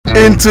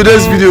In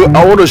today's video,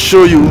 I want to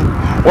show you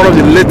one of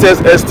the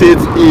latest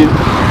estates in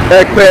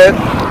Epe,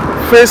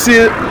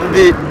 facing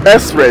the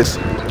express.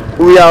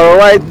 We are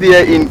right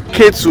there in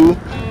Ketu.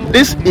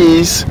 This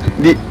is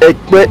the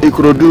Epe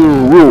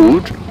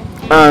road,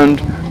 and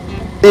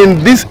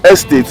in this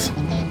estate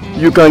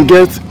you can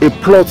get a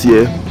plot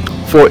here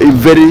for a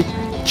very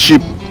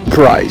cheap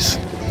price.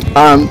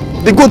 And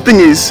the good thing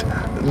is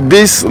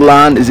this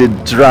land is a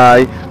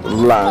dry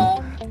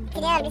land.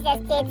 Today of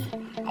this estate,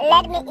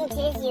 let me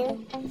introduce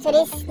you to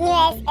this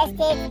newest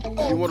estate.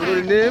 You want to know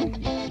the name?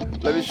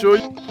 Let me show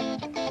you.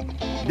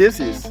 This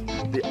is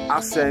the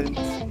Ascent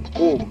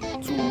Home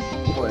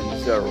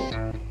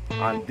 2.0,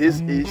 and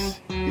this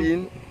is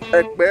in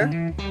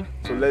Epe.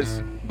 So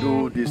let's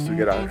do this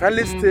together.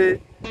 Kindly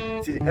stay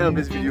till the end of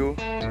this video.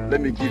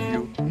 Let me give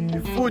you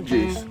the full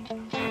gist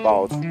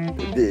about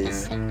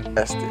this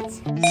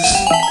estate.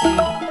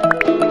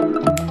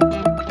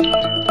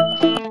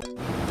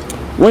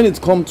 When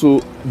it comes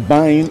to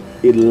buying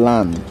a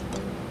land,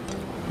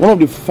 one of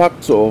the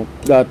factors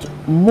that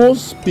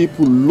most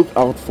people look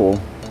out for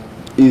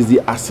is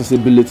the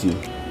accessibility,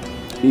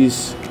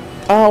 is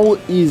how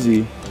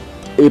easy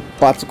a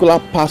particular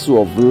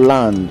parcel of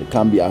land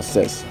can be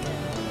accessed.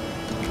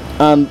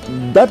 And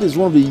that is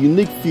one of the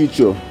unique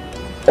features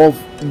of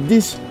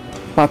this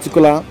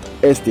particular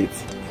estate,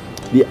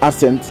 the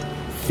Ascent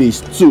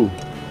Phase 2.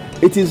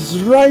 It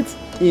is right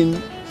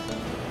in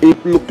a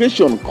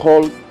location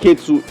called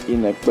Ketu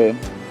in Epe,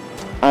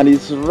 and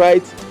it's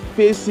right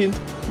facing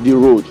the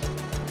road.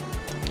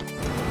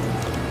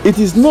 It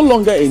is no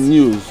longer a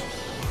news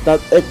that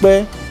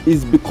Epe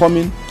is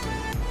becoming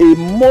a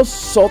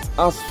most sought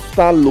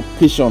after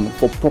location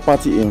for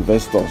property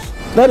investors.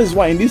 That is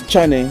why in this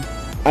channel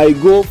I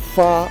go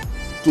far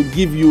to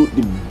give you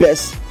the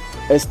best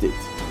estate.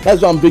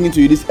 That's why I'm bringing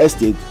to you this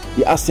estate,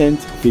 the Ascent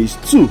Phase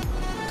 2.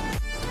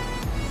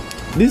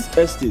 This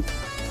estate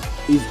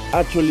is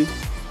actually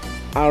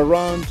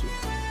around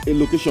a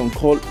location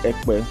called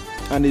Epe,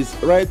 and is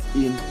right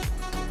in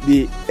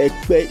the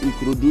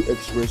Ketu-Epe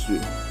Expressway.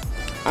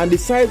 And the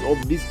size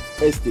of this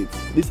estate,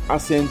 this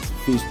Ascent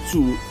Phase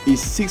 2, is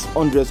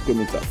 600 square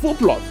meters, full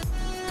plot.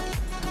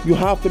 You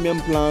have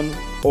payment plan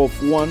of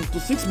 1 to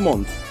 6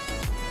 months,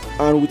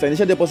 and with an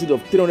initial deposit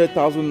of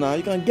 300,000 now,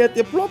 you can get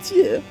a plot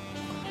here.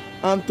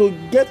 And to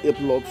get a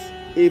plot,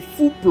 a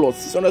full plot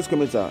 600 square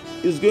meters,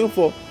 is going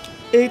for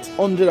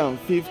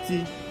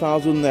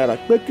 850,000 naira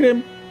per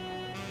claim.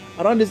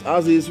 Around these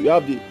houses, we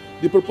have the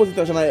proposed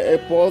international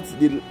airport,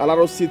 the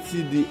Alaro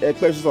City, the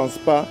Epe and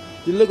Spa,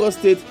 the Lagos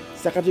State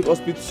Psychiatric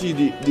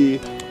Hospital, the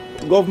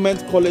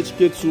Government College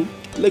Ketu,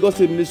 Lagos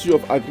State Ministry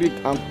of Agric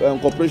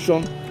and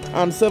Corporation,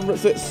 and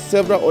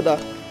several other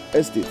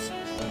estates.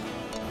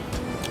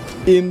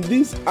 In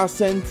this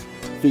Ascent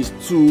Phase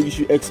 2, you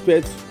should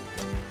expect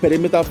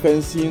perimeter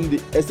fencing. The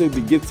estate will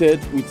be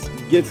gated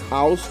with gate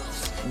house.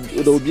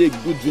 There will be a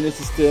good drainage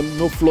system,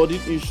 no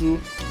flooding issue.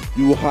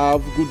 You will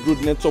have good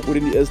road network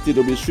within the estate.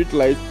 There will be street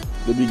light,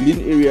 there will be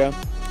green area,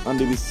 and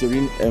there will be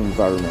serene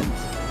environment.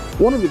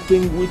 One of the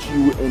things which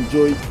you will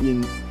enjoy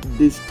in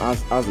these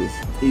houses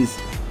is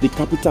the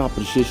capital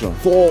appreciation.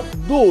 For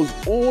those,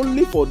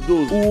 only for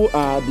those who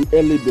are the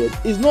early bird,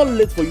 it's not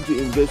late for you to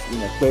invest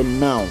in Epe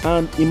now.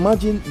 And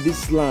imagine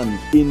this land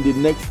in the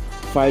next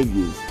 5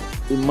 years.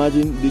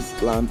 Imagine this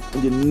land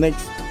in the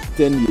next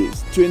 10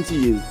 years, 20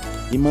 years.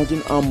 Imagine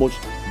how much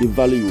the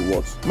value will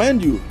worth.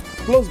 Mind you,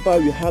 close by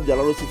we have the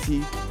Alaro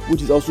City,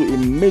 which is also a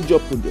major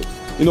project.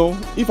 You know,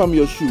 if I'm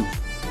your shoe,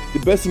 the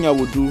best thing I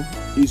would do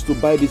is to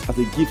buy this as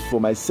a gift for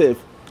myself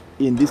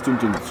in this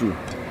 2022.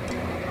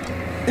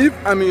 If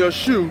I'm in your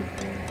shoe,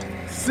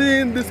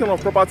 seeing this kind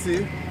of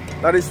property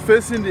that is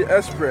facing the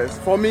express,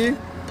 for me,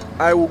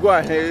 I will go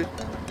ahead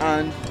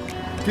and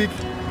pick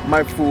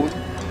my phone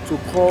to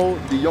call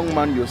the young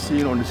man you're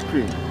seeing on the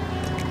screen.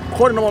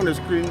 Call the number on the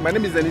screen. My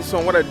name is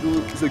Denison. What I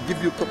do is to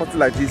give you property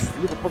like this.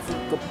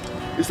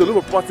 It's to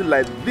look for property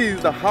like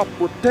this that have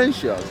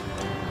potential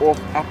of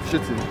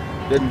appreciating,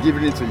 then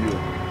giving it to you.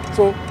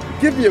 So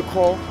give me a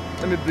call.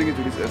 Let me bring it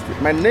to this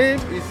estate. My name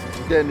is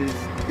Dennis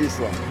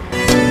Islam.